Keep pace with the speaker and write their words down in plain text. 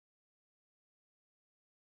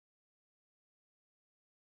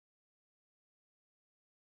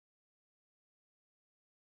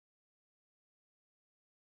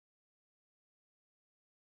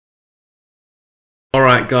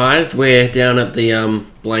Alright guys, we're down at the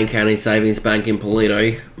Blaine County Savings Bank in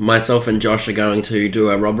Paleto. Myself and Josh are going to do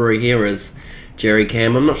a robbery here as Jerry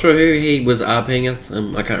Cam. I'm not sure who he was RPing us,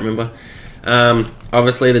 I can't remember.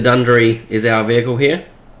 Obviously the Dundry is our vehicle here.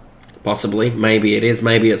 Possibly, maybe it is,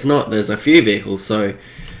 maybe it's not. There's a few vehicles, so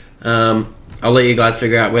I'll let you guys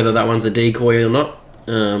figure out whether that one's a decoy or not.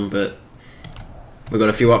 But we've got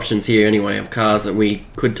a few options here anyway of cars that we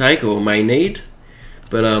could take or may need.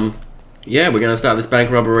 But yeah, we're going to start this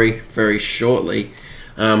bank robbery very shortly.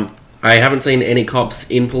 I haven't seen any cops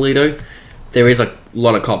in Paleto. There is a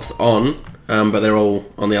lot of cops on, but they're all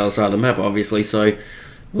on the other side of the map, obviously. So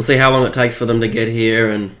we'll see how long it takes for them to get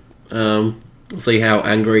here, and we'll see how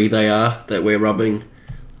angry they are that we're robbing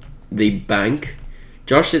the bank.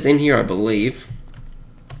 Josh is in here, I believe.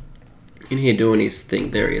 In here doing his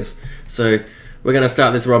thing. There he is. So we're going to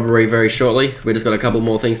start this robbery very shortly. We just got a couple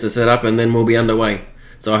more things to set up, and then we'll be underway.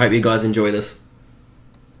 So I hope you guys enjoy this.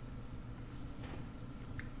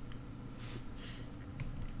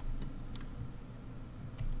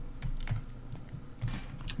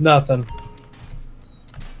 Nothing.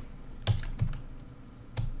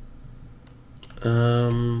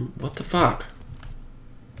 What the fuck?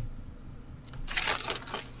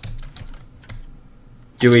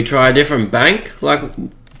 Do we try a different bank? Like,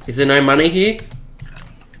 is there no money here?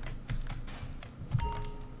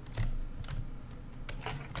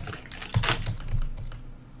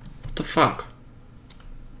 What the fuck?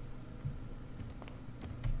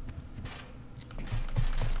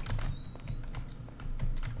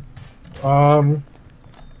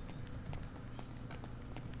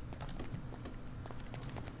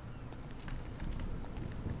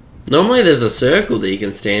 Normally there's a circle that you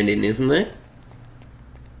can stand in, isn't there?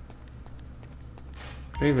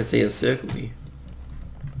 I don't even see a circle here.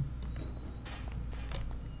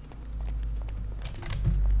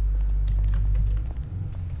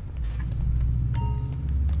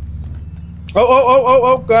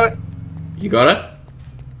 Oh, got it. You got it?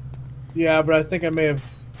 Yeah, but I think I may have...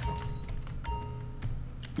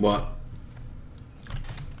 What?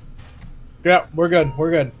 Yeah, we're good,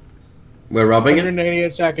 we're good. We're robbing it?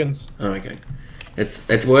 188 seconds. Oh, okay.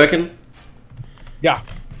 It's working? Yeah.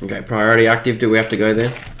 Okay, priority active. Do we have to go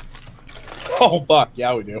there? Oh, fuck.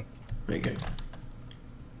 Yeah, we do. Okay.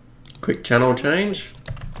 Quick channel change.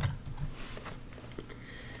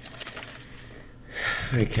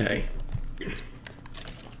 Okay.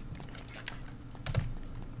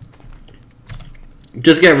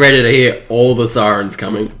 Just get ready to hear all the sirens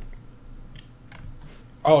coming.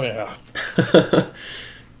 Oh, yeah.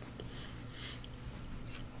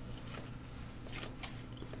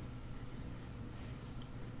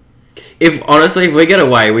 Honestly, if we get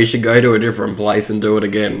away, we should go to a different place and do it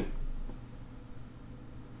again.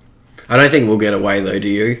 I don't think we'll get away though, do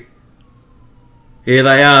you? Here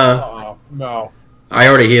they are. No. I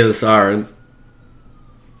already hear the sirens.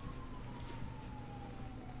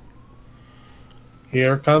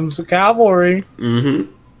 Here comes the cavalry.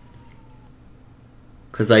 Mm-hmm.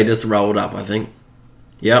 Because they just rolled up, I think.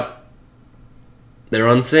 Yep. They're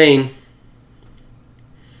on scene.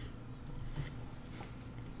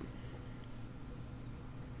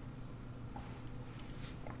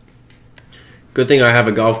 Good thing I have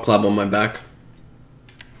a golf club on my back.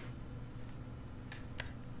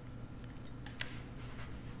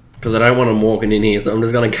 Because I don't want them walking in here, so I'm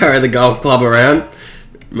just going to carry the golf club around.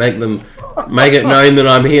 Make it known that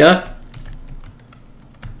I'm here.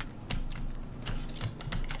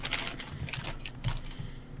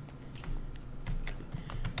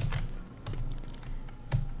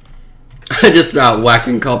 I just start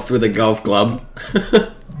whacking cops with a golf club.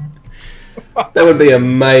 That would be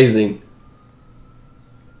amazing.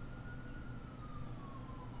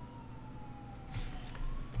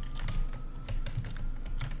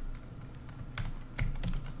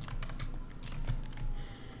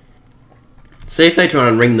 See if they try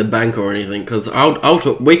and ring the bank or anything, because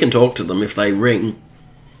we can talk to them if they ring.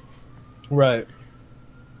 Right.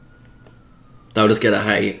 They'll just get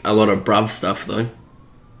a lot of bruv stuff though.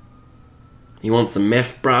 You want some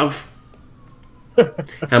meth, bruv?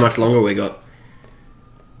 How much longer we got?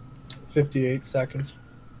 58 seconds.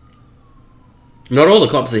 Not all the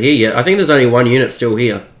cops are here yet. I think there's only one unit still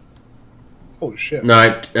here. Holy shit.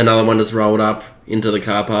 No, another one just rolled up into the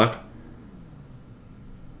car park.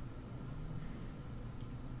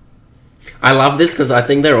 I love this because I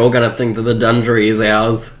think they're all going to think that the Dundry is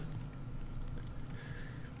ours.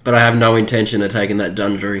 But I have no intention of taking that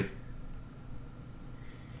Dundry.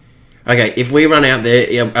 Okay, if we run out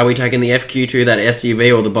there, are we taking the FQ2, that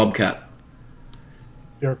SUV, or the Bobcat?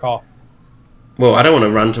 Your call. Well, I don't want to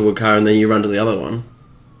run to a car and then you run to the other one.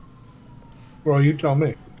 Well, you tell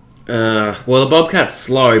me. Well, the Bobcat's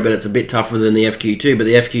slow, but it's a bit tougher than the FQ2. But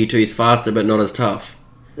the FQ2 is faster, but not as tough.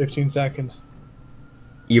 15 seconds.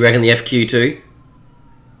 You reckon the FQ2?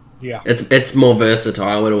 Yeah. It's more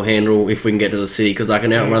versatile. It'll handle if we can get to the city because I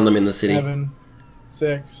can outrun them in the city. 7,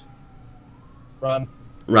 6. Run.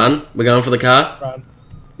 Run. We're going for the car. Run.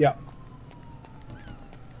 Yeah.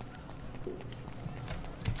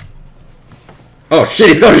 Oh shit!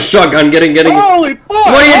 He's got a shotgun. Getting. Holy fuck! What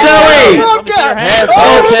are you doing? Hands,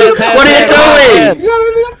 What are you doing?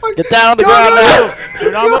 Get down on the ground now!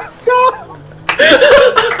 Get on the-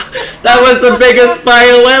 That was the biggest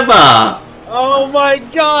fail ever. Oh my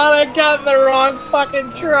god! I got in the wrong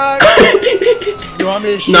fucking truck. You want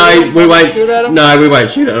me to shoot No, him? we Want me to won't. shoot at him? No, we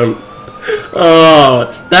won't shoot at him.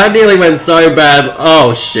 Oh, that nearly went so bad.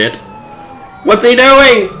 Oh shit! What's he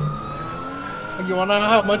doing? You wanna know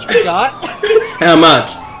how much we got? How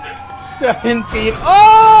much? 17.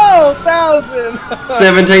 Oh, 1,000.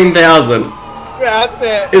 17,000. That's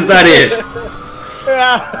it. Is that it?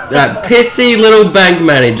 Yeah. That pissy little bank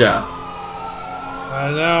manager.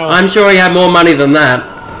 I know. I'm sure he had more money than that.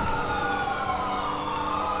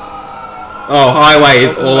 Oh,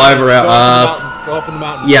 highways all over our ass. Go up in the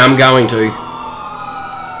mountain. Yeah, I'm going to.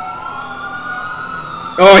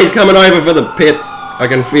 Oh, he's coming over for the pit. I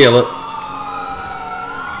can feel it.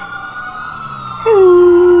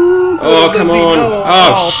 Oh, come on.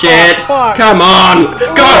 Oh, shit. Fuck. Come on.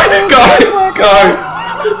 Go.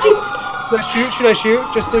 Should I shoot?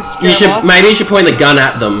 Just to scare You should, them off? maybe you should point the gun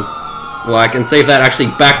at them. Like, and see if that actually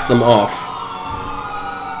backs them off.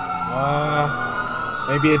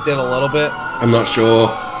 Maybe it did a little bit. I'm not sure.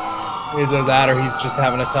 Either that or he's just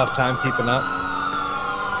having a tough time keeping up.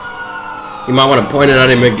 You might want to point it at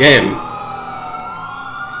him again.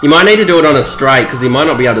 You might need to do it on a straight, because he might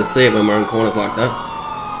not be able to see it when we're in corners like that.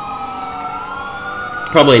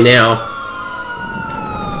 Probably now.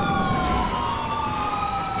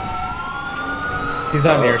 He's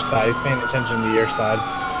on your side. He's paying attention to your side.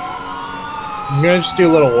 I'm gonna just do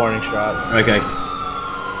a little warning shot. Okay.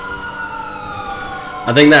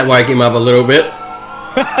 I think that woke him up a little bit.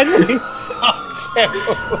 I think so too.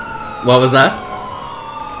 What was that?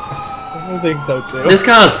 I think so too. This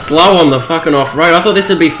car's slow on the fucking off-road. I thought this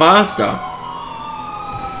would be faster.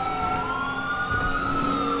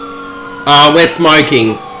 Oh, we're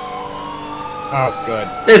smoking. Oh, good.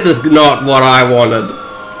 This is not what I wanted.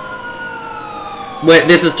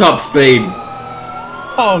 This is top speed.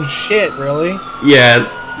 Oh shit! Really?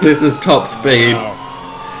 Yes, this is top speed. Oh,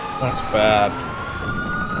 that's bad.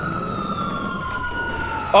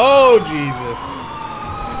 Oh Jesus!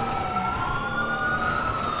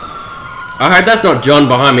 I hope that's not John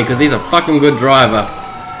behind me because he's a fucking good driver.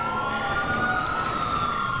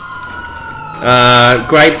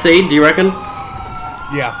 Grapeseed, do you reckon?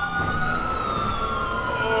 Yeah.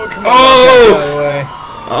 Oh, come on! Oh! By the way.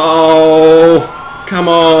 Oh, come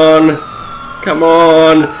on. Come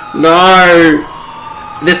on. No.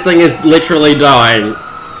 This thing is literally dying.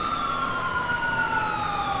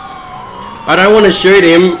 I don't want to shoot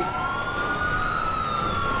him.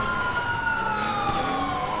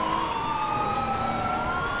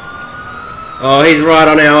 Oh, he's right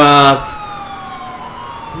on our ass.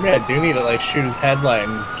 Maybe I do need to like shoot his headlight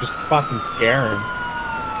and just fucking scare him.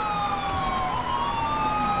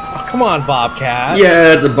 Oh, come on, Bobcat.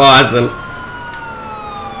 Yeah, it's a bison.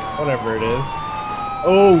 Whatever it is.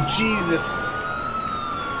 Oh, Jesus.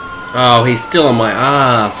 Oh, he's still on my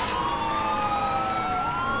ass.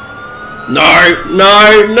 No,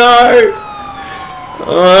 no, no.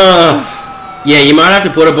 Yeah, you might have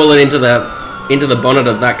to put a bullet into the bonnet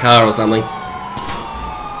of that car or something.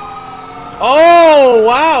 Oh,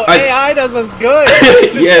 wow. AI does us good.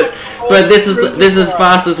 Yes, but this is as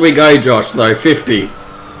fast as we go, Josh, though, 50.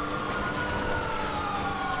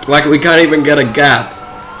 Like, we can't even get a gap.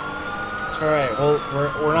 It's alright. Well,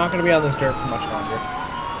 we're not going to be on this dirt for much longer.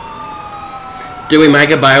 Do we make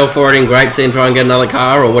a bail for it in Grapeseed and try and get another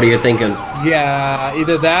car, or what are you thinking? Yeah,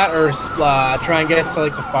 either that or try and get us to,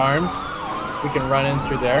 like, the farms. We can run in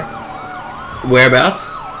through there. Whereabouts?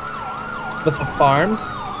 The farms.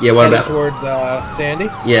 Yeah, what headed about... towards Sandy.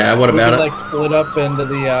 Yeah, what about we it? Like, split up into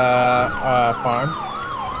the farm.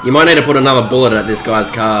 You might need to put another bullet at this guy's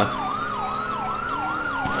car.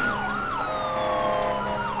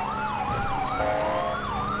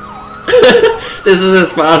 This is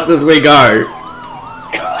as fast as we go.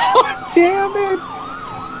 God damn it!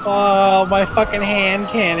 Oh, my fucking hand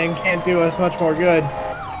cannon can't do us much more good.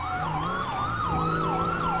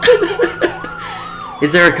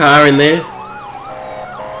 Is there a car in there?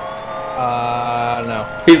 No.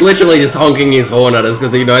 He's literally just honking his horn at us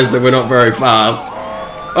because he knows that we're not very fast.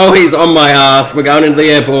 Oh, he's on my ass. We're going into the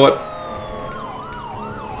airport.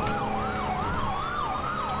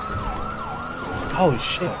 Holy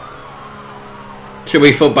shit. Should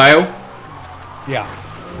we foot bail? Yeah.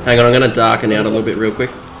 Hang on, I'm gonna darken out a little bit real quick.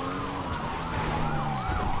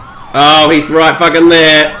 Oh, he's right fucking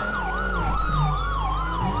there.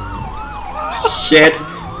 Shit.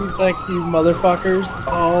 He's like, you motherfuckers.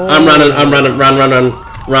 Oh. I'm running,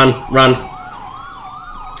 run.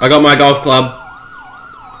 I got my golf club.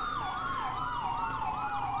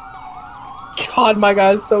 God, my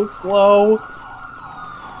guy's so slow.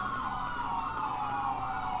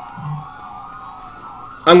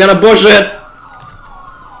 I'm gonna bush it.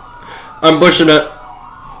 I'm bushing it.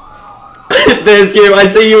 There's you. I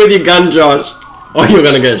see you with your gun, Josh. Oh, you're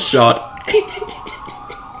gonna get shot.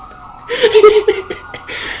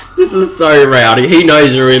 This is so rowdy. He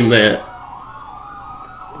knows you're in there.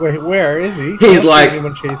 Wait, where is he? He's like,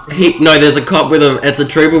 chasing no, there's a cop with a, it's a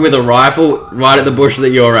trooper with a rifle right at the bush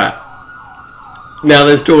that you're at. Now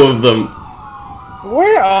there's two of them.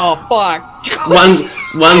 Where? Oh, fuck.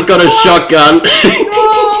 One's got a shotgun.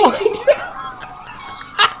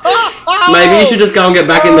 Maybe you should just go and get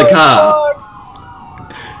back in the car.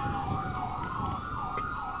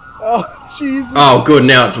 Oh, Jesus. Oh, good,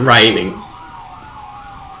 now it's raining.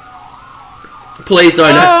 Please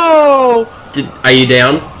don't. Oh! Are you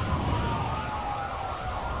down?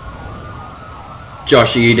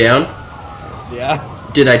 Josh, are you down? Yeah.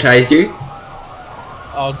 Did they tase you?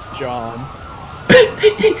 Oh, it's John.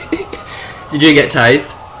 Did you get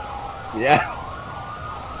tased? Yeah.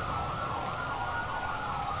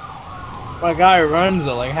 My guy runs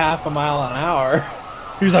at like half a mile an hour.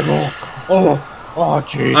 He's like, oh,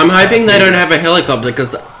 jeez. I'm hoping they don't have a helicopter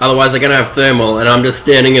because otherwise they're gonna have thermal, and I'm just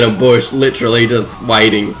standing in a bush, literally just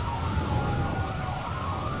waiting.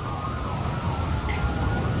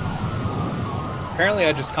 Apparently,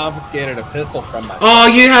 I just confiscated a pistol from my. Oh,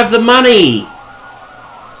 you have the money.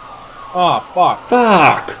 Oh, fuck.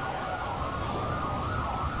 Fuck.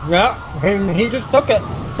 Yeah, and he just took it.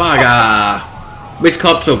 Bugger. Which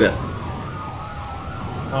cop took it?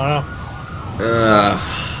 I don't know.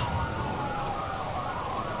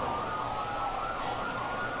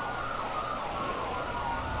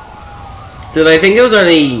 Do they think it was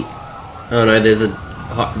only... Oh no, there's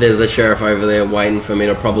a sheriff over there waiting for me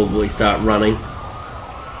to probably start running.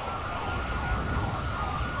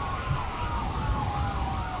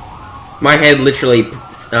 My head literally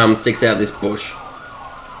sticks out this bush.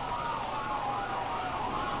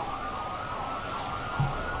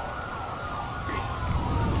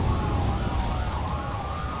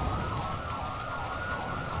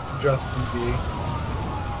 Justin D.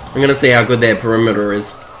 I'm gonna see how good their perimeter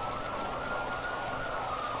is.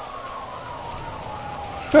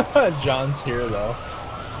 John's here though,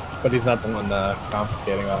 but he's not the one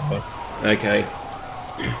confiscating, I think. Okay.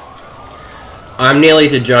 I'm nearly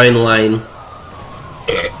to Joan Lane.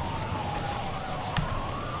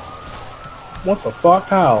 What the fuck?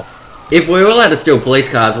 How? If we were allowed to steal police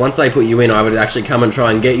cars, once they put you in, I would actually come and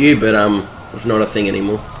try and get you, but it's not a thing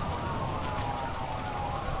anymore.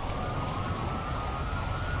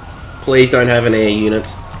 Please don't have an air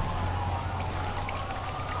unit.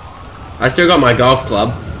 I still got my golf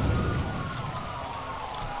club.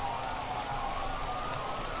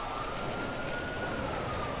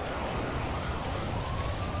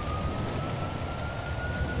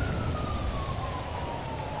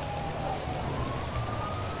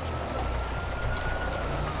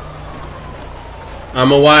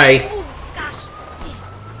 I'm away.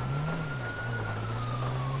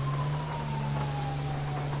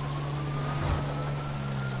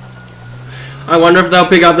 I wonder if they'll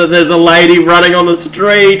pick up that there's a lady running on the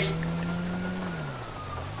street.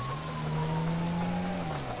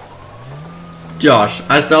 Josh,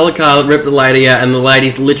 I stole a car, ripped the lady out, and the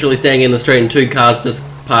lady's literally standing in the street and two cars just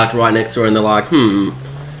parked right next to her and they're like, Oh,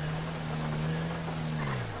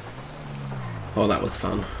 that was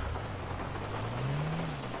fun.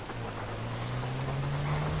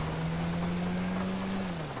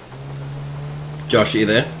 Josh, are you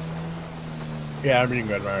there? Yeah, I'm being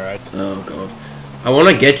good, my rights. Oh god. I want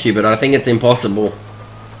to get you, but I think it's impossible.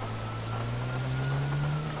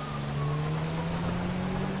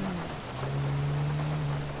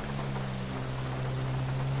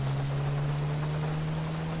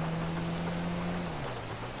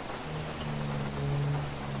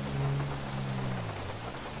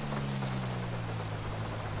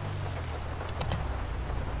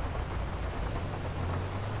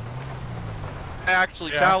 I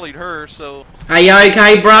actually tallied her, so... Are you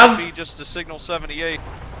okay, bruv? Be just a signal 78.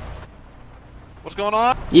 What's going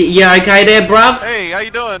on? You okay there, bruv? Hey, how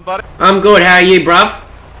you doing, buddy? I'm good, how are you, bruv?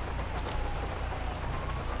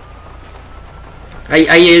 Are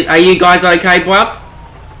you guys okay, bruv?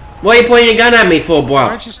 What are you pointing your gun at me for, Why bruv?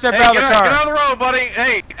 don't you step Hey, out of get the car? out of the road, buddy.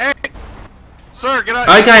 Hey. Sir, get out.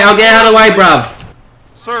 Okay, I'll get out of the way, bruv.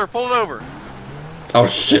 Sir, pull it over. Oh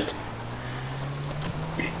shit.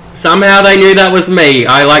 Somehow they knew that was me.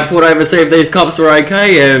 I like pulled over to see if these cops were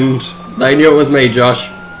okay, and they knew it was me, Josh.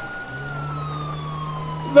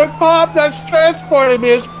 The cop that's transporting me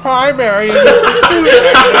is primary.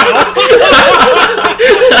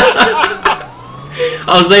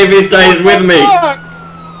 I'll see if he stays with me. Fuck?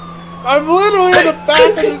 I'm literally in the back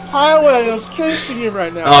of this highway. I was chasing you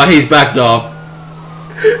right now. Oh, he's backed off.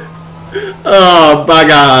 Oh,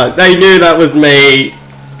 bugger. They knew that was me.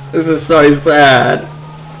 This is so sad.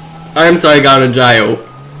 I am so going to jail.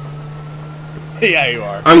 Yeah, you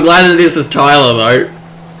are. I'm glad that this is Tyler, though.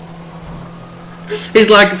 He's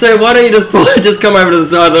like, so why don't you just come over to the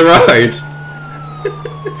side of the road?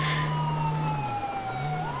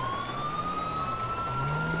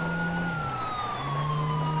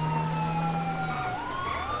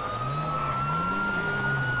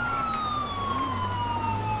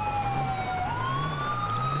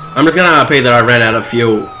 I'm just gonna RP that I ran out of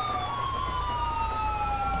fuel.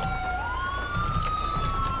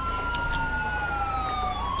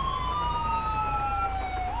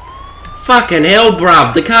 Fucking hell,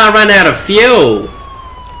 bruv, the car ran out of fuel!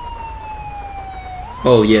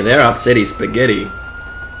 Oh yeah, they're upsetty spaghetti.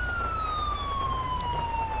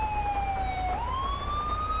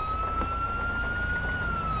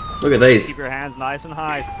 Look at these. Keep your hands nice and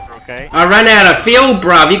high, okay? I ran out of fuel,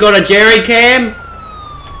 bruv. You got a jerry can?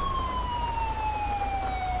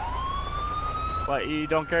 What, you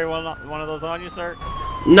don't carry one of those on you, sir?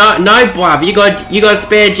 No, bruv. You got a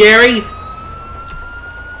spare jerry?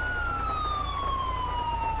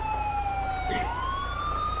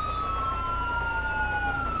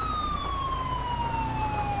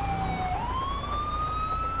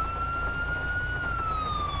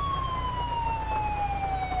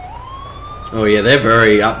 Oh yeah, they're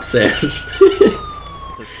very upset. Just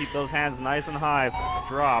keep those hands nice and high.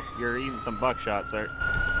 Drop, you're eating some buckshot, sir.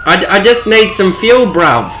 I just need some fuel,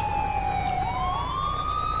 bruv.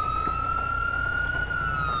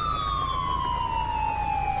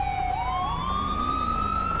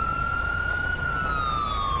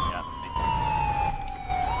 Yeah.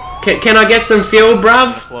 Can I get some fuel,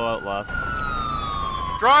 bruv? Flow out left.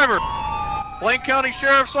 Driver, Blaine County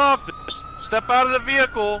Sheriff's Office. Step out of the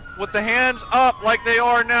vehicle with the hands up like they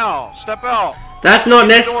are now. Step out. That's not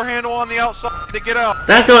Use the door handle on the outside to get out.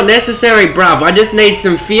 That's not necessary, bruv. I just need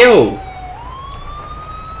some fuel.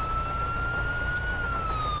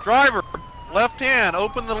 Driver, left hand,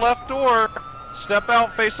 open the left door. Step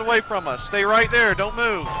out, face away from us. Stay right there, don't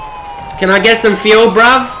move. Can I get some fuel,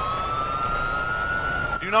 bruv?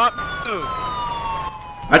 Do not move.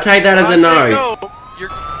 I take that as a no.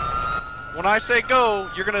 When I say go,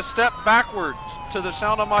 you're gonna step backwards to the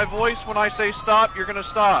sound of my voice. When I say stop, you're gonna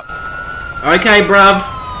stop. Okay, bruv.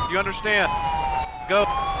 You understand? Go.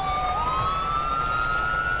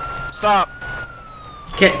 Stop.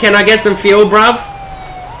 Can I get some fuel, bruv?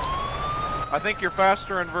 I think you're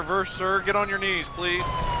faster in reverse, sir. Get on your knees, please.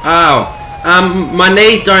 Oh, my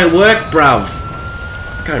knees don't work, bruv.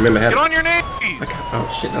 I can't remember how to... Get on your knees! Oh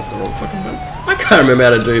shit, that's the wrong fucking one. I can't remember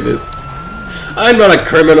how to do this. I'm not a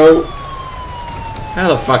criminal. How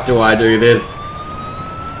the fuck do I do this?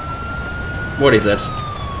 What is it?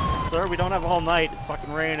 Sir, we don't have a whole night. It's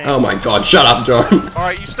fucking raining. Oh my god, shut up, John.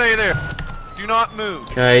 Alright, you stay there. Do not move.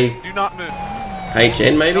 Okay. Do not move.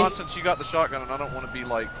 HN maybe? John, since you got the shotgun and I don't want to be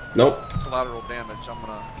like Nope. collateral damage, I'm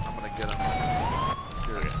gonna get him.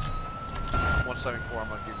 Here. 174, I'm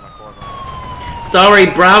gonna give you my car. Sorry,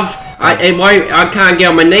 bruv. I can't get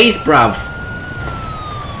on my knees, bruv.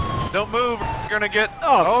 Don't move, you're gonna get...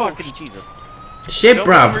 Oh, fucking Jesus. Shit, Don't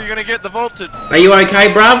bruv. move or you're gonna get the voltage. Are you okay,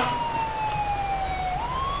 bruv?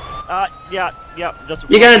 Yeah, just...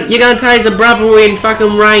 You're gonna tase a bruv when we're in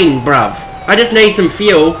fucking rain, bruv. I just need some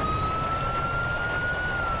fuel.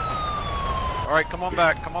 Alright, come on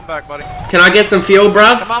back, buddy. Can I get some fuel,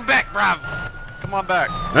 bruv? Come on back, bruv! Come on back.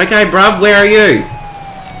 Okay, bruv, where are you?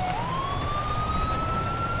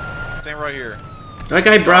 Stand right here.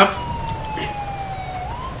 Okay, bruv.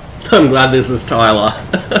 I'm glad this is Tyler.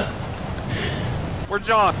 Where's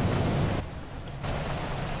John?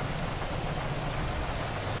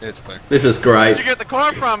 It's quick. This is great. Where'd you get the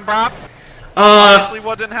car from, bruv?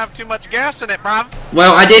 Obviously, didn't have too much gas in it, bruv.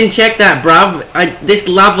 Well, I didn't check that, bruv. This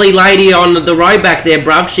lovely lady on the road back there,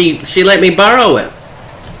 bruv, she let me borrow it.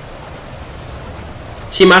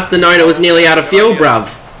 She must have known it was nearly out of fuel, bruv.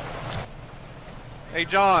 Hey,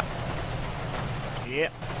 John. Yeah.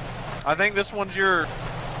 I think this one's your...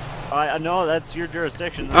 I know that's your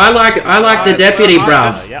jurisdiction. I like the deputy,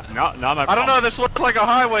 bruv. Yeah, no, not my problem. I don't know. This looks like a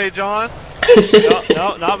highway, John.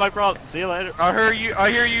 No, not my problem. See you later. I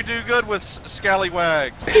hear you do good with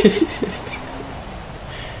scallywags.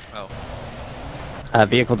 Oh.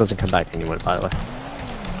 Vehicle doesn't come back to anyone, by the way.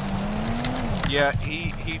 Yeah,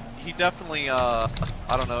 he definitely I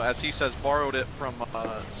don't know, as he says, borrowed it from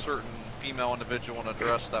a certain female individual on a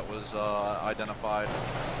dress that was identified.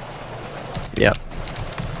 Yep.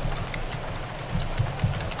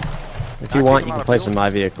 If you want, you can place in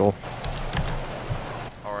my vehicle.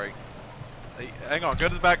 Alright. Hey, hang on, go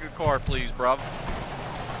to the back of the car, please, bruv.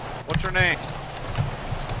 What's your name?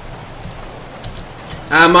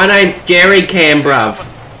 My name's Gary Cam, bruv.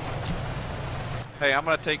 Hey, I'm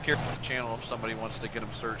gonna take care of the channel if somebody wants to get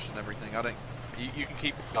him searched and everything. I think you can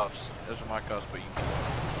keep the cuffs. Those are my cuffs, but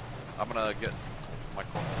I'm gonna get my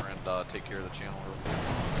corner and take care of the channel real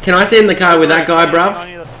quick. Can I sit in the car with that guy,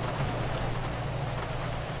 bruv?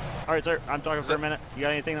 Alright, sir, I'm talking for a minute. You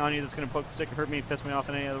got anything on you that's gonna poke, stick, hurt me, piss me off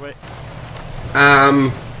in any other way?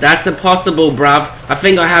 That's a possible, bruv. I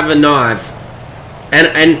think I have a knife.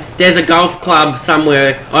 And there's a golf club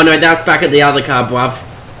somewhere. Oh no, that's back at the other car, bruv.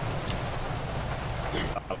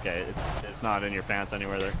 Okay, it's not in your pants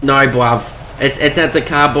anywhere there. No, bruv. It's at the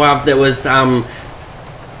car, bruv, that was,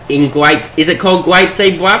 in Grape... Is it called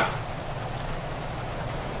Grapeseed, bruv?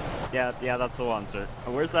 Yeah, that's the one, sir.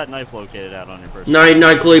 Where's that knife located at on your person?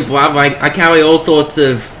 No clue, bruv. I carry all sorts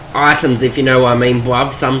of items, if you know what I mean,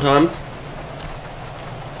 bruv, sometimes.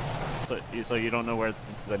 So you don't know where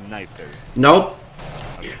the knife is? Nope.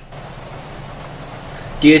 Okay.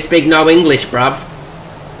 Do you speak no English, bruv?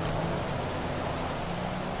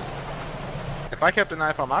 If I kept a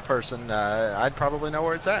knife on my person, I'd probably know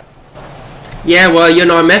where it's at. Yeah, well, you're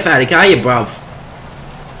not a meth addict, are you, bruv?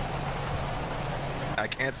 I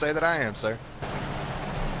can't say that I am, sir.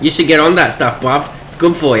 You should get on that stuff, bruv. It's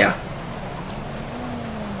good for you.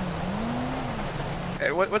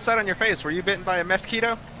 Hey, what's that on your face? Were you bitten by a meth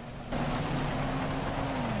keto?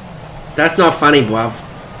 That's not funny, bruv.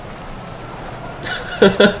 I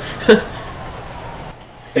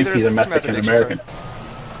think he's a Mexican American.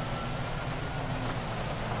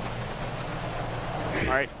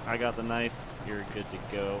 Alright, I got the knife. You're good to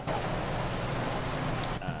go.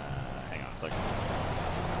 Hang on a second.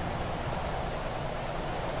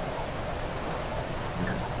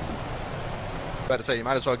 About to say, you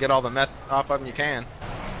might as well get all the meth off of them you can.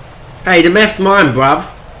 Hey, the meth's mine,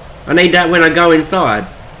 bruv. I need that when I go inside.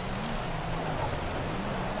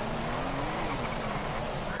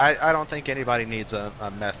 I don't think anybody needs a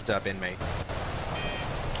methed up inmate.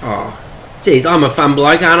 Oh, jeez, I'm a fun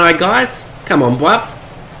bloke, aren't I, guys? Come on, bruv.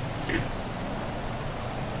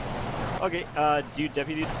 Okay, do you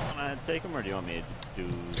deputy want to take him, or do you want me to do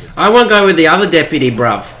this? I won't go with the other deputy,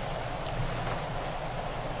 bruv.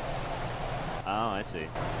 Oh, I see.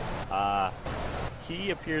 He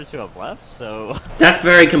appears to have left, so... That's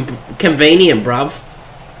very convenient, bruv.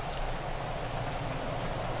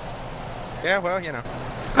 Yeah, well, you know.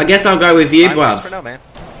 I guess I'll go with you, bruv. For no, man.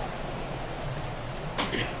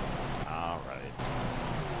 Alright.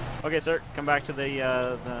 Okay, sir, come back to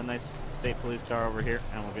the nice state police car over here,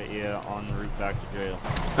 and we'll get you en route back to jail.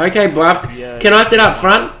 Okay, bruv. Can I sit up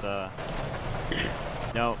front? Just,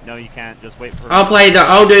 no, you can't. Just wait for...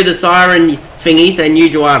 I'll do the siren thingies, and you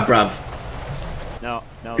drive, bruv. No,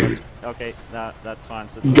 that's... Okay, that's fine.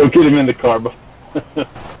 So Go get him in the car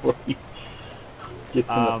before he gets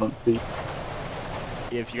in the front seat.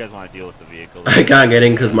 If you guys want to deal with the vehicle... I can't get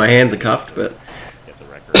in because my hands are cuffed, but... Get the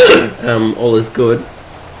record. All is good.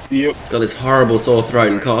 Yep. Got this horrible sore throat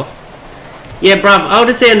and cough. Yeah, bruv, I'll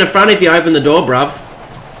just sit in the front if you open the door, bruv.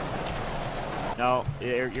 No,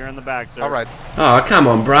 you're in the back, sir. Alright. Oh, come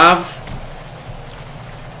on, bruv.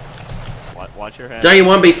 Watch your head. Don't you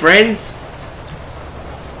want to be friends?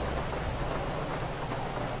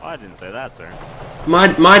 Oh, I didn't say that, sir.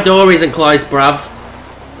 My door isn't closed, bruv.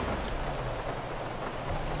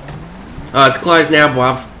 Oh, it's closed now,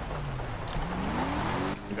 bruv.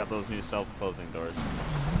 We got those new self-closing doors.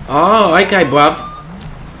 Oh, okay, bruv.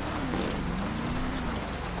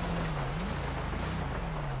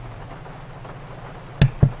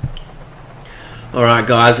 Alright,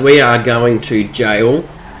 guys, we are going to jail.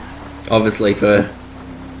 Obviously for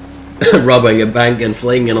robbing a bank and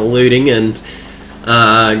fleeing and eluding and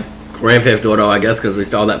Grand Theft Auto, I guess, because we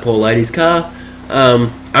stole that poor lady's car.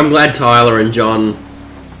 I'm glad Tyler and John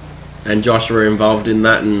and Josh were involved in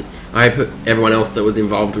that, and I hope everyone else that was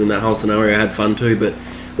involved in that whole scenario had fun too. But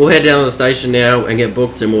we'll head down to the station now and get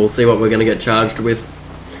booked, and we'll see what we're going to get charged with.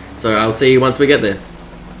 So I'll see you once we get there.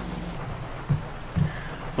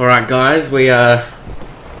 Alright, guys, we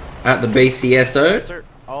At the BCSO? Sir,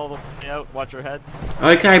 all the way out, watch your head.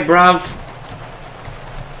 Okay, bruv.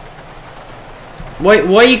 Wait,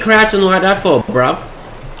 what are you crouching like that for, bruv?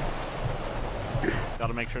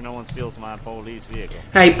 Gotta make sure no one steals my police vehicle.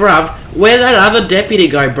 Hey, bruv, where'd that other deputy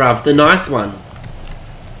go, bruv? The nice one.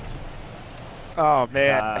 Oh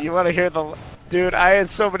man, you want to hear the? Dude, I had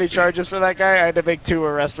so many charges for that guy. I had to make 2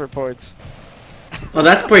 arrest reports. Oh,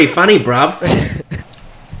 that's pretty funny, bruv.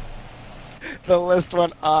 The list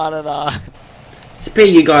went on and on. It's a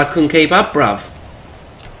pity you guys couldn't keep up, bruv.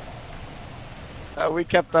 We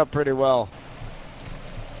kept up pretty well.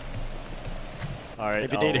 Alright.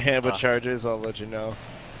 If you need a hand with charges, I'll let you know.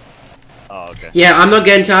 Oh, okay. Yeah, I'm not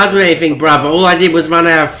getting charged with anything, bruv. All I did was run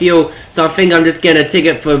out of fuel, so I think I'm just getting a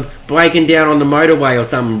ticket for breaking down on the motorway or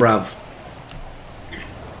something, bruv.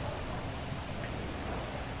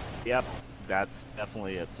 Yep, that's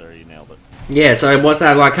definitely it, sir. You nailed it. Yeah, so what's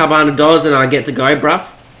that, like a couple $100 and I get to go, bruv?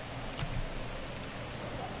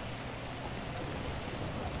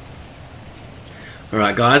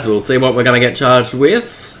 Alright guys, we'll see what we're going to get charged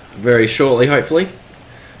with very shortly, hopefully.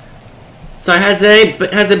 So has there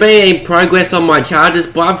been any progress on my charges,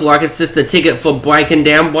 bruv? Like it's just a ticket for breaking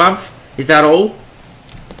down, bruv? Is that all?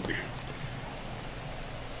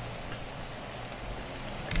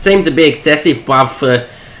 Seems a bit excessive, bruv, for,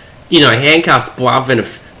 you know, handcuffs, bruv, and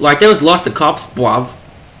like there was lots of cops, bruv.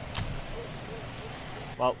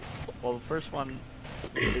 Well, the first one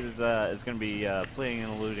is going to be fleeing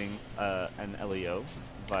and eluding an LEO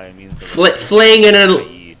by means of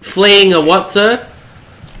fleeing a what, sir?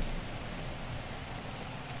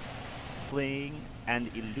 Fleeing and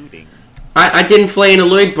eluding. I didn't flee and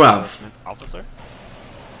elude, bruv. Officer?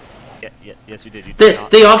 Yes, you did.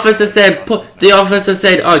 The officer said,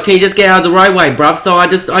 "Oh, can you just get out of the roadway, bruv?" So I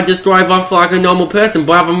just drove off like a normal person,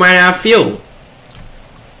 bruv, and ran out of fuel.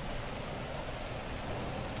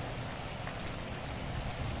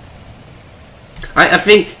 I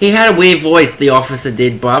think he had a weird voice, the officer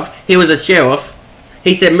did, bruv. He was a sheriff.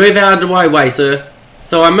 He said, "Move out of the roadway, sir."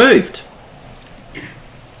 So I moved.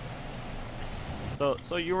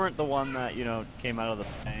 So you weren't the one that, you know, came out of the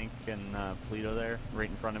bank in Paleto there, right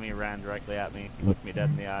in front of me, ran directly at me, looked me dead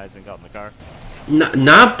in the eyes, and got in the car?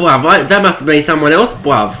 Nah, bruv. That must have been someone else,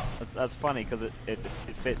 bruv. That's funny, because it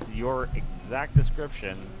fit your exact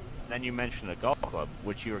description. Then you mentioned a golf club,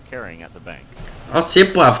 which you were carrying at the bank. Oh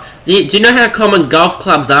shit, bruv. Do you know how common golf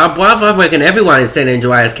clubs are, bruv? I reckon everyone in San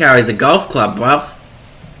Andreas carries a golf club, bruv.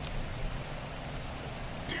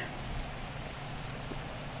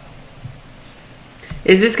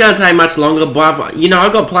 Is this going to take much longer, bruv? You know,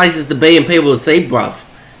 I've got places to be and people to see, bruv.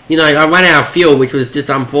 You know, I ran out of fuel, which was just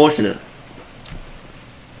unfortunate.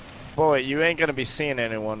 Boy, you ain't gonna be seeing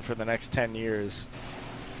anyone for the next 10 years.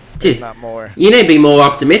 Just, not more. You need to be more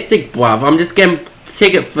optimistic, bruv. I'm just getting a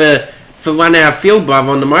ticket for running out of fuel, bruv,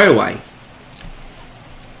 on the motorway.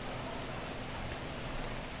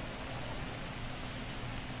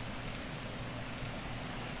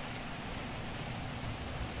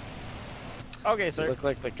 Okay, sir. You look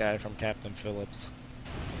like the guy from Captain Phillips.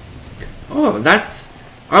 Oh,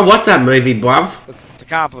 I watched that movie, bruv. It's a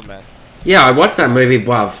compliment. Yeah, I watched that movie,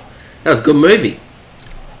 bruv. That was a good movie.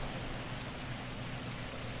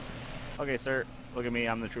 Okay, sir. Look at me.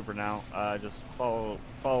 I'm the trooper now. Just follow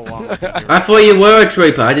along. With I thought you were a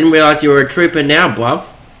trooper. I didn't realize you were a trooper now, bruv.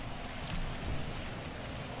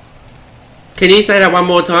 Can you say that one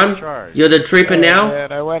more time? You're the trooper now?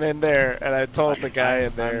 And I went in there and I told the guy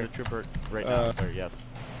in there. I'm the trooper right now, sir. Yes.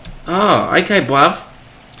 Oh, okay, bruv.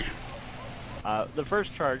 The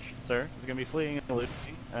first charge, sir, is going to be fleeing and eluding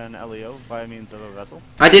an LEO by means of a vessel.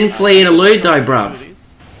 I didn't flee and elude though, bruv.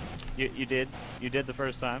 You did. You did the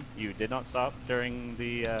first time. You did not stop during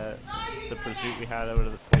the pursuit we had out of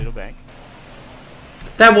the Paleto Bank.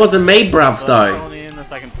 That wasn't me, bruv, So though. that's only in the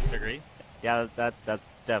second degree. Yeah, that's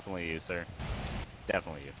definitely you, sir.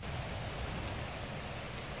 Definitely you.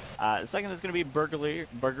 The second is going to be burglary.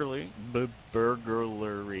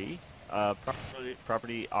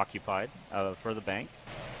 Property occupied for the bank.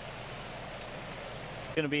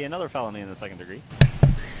 Going to be another felony in the second degree.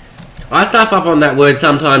 I stuff up on that word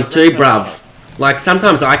sometimes too, bruv. Like,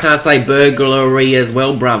 sometimes I can't say burglary as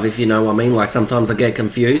well, bruv, if you know what I mean. Like, sometimes I get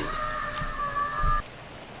confused.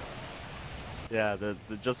 Yeah,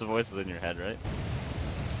 just the voices in your head, right?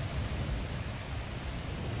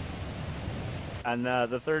 And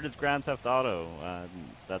the third is Grand Theft Auto.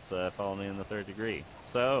 That's a felony in the third degree.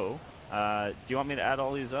 So, do you want me to add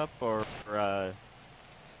all these up, or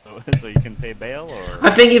so you can pay bail, or? I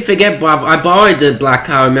think you forget, bruv. I borrowed the black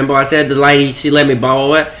car, remember? I said the lady, she let me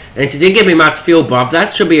borrow it. And she didn't give me much fuel, bruv.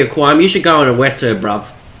 That should be a crime. You should go and arrest her,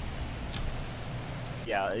 bruv.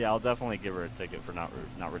 Yeah, I'll definitely give her a ticket for not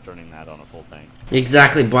returning that on a full tank.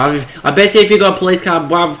 Exactly, bruv. I bet you if you got a police car,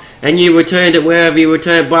 bruv, and you returned it wherever you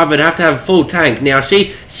returned, bruv, it'd have to have a full tank. Now,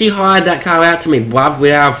 she hired that car out to me, bruv,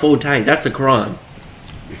 without a full tank. That's a crime.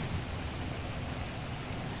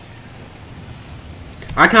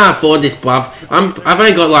 I can't afford this, bruv. I've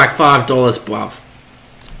only got like $5, bruv.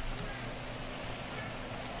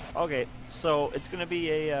 Okay, so it's gonna be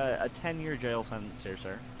a 10-year jail sentence here,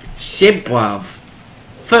 sir. Shit, bruv.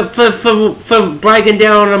 For breaking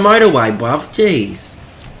down on a motorway, bruv. Jeez.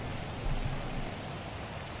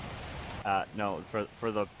 No,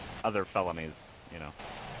 for the other felonies, you know.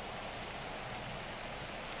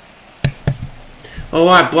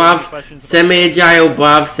 Alright, bruv. Send me to jail,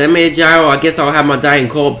 bruv. Send me to jail. I guess I'll have my day in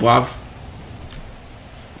court, bruv.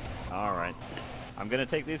 Alright. I'm gonna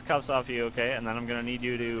take these cuffs off you, okay? And then I'm gonna need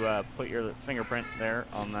you to put your fingerprint there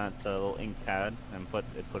on that little ink pad and put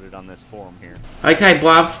it on this form here. Okay,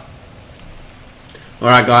 bruv.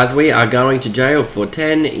 Alright, guys. We are going to jail for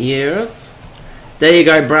 10 years. There you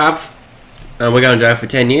go, bruv. We're going to jail for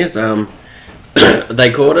 10 years.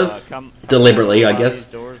 They caught us deliberately, I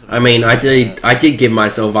guess. I mean, I did give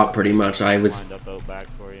myself up pretty much. I was,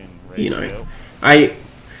 you know,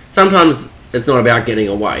 sometimes it's not about getting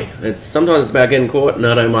away. Sometimes it's about getting caught, and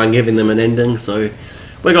I don't mind giving them an ending. So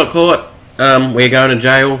we got caught. We're going to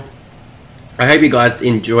jail. I hope you guys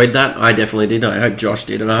enjoyed that. I definitely did. I hope Josh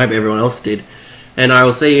did, and I hope everyone else did. And I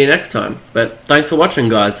will see you next time. But thanks for watching,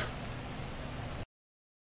 guys.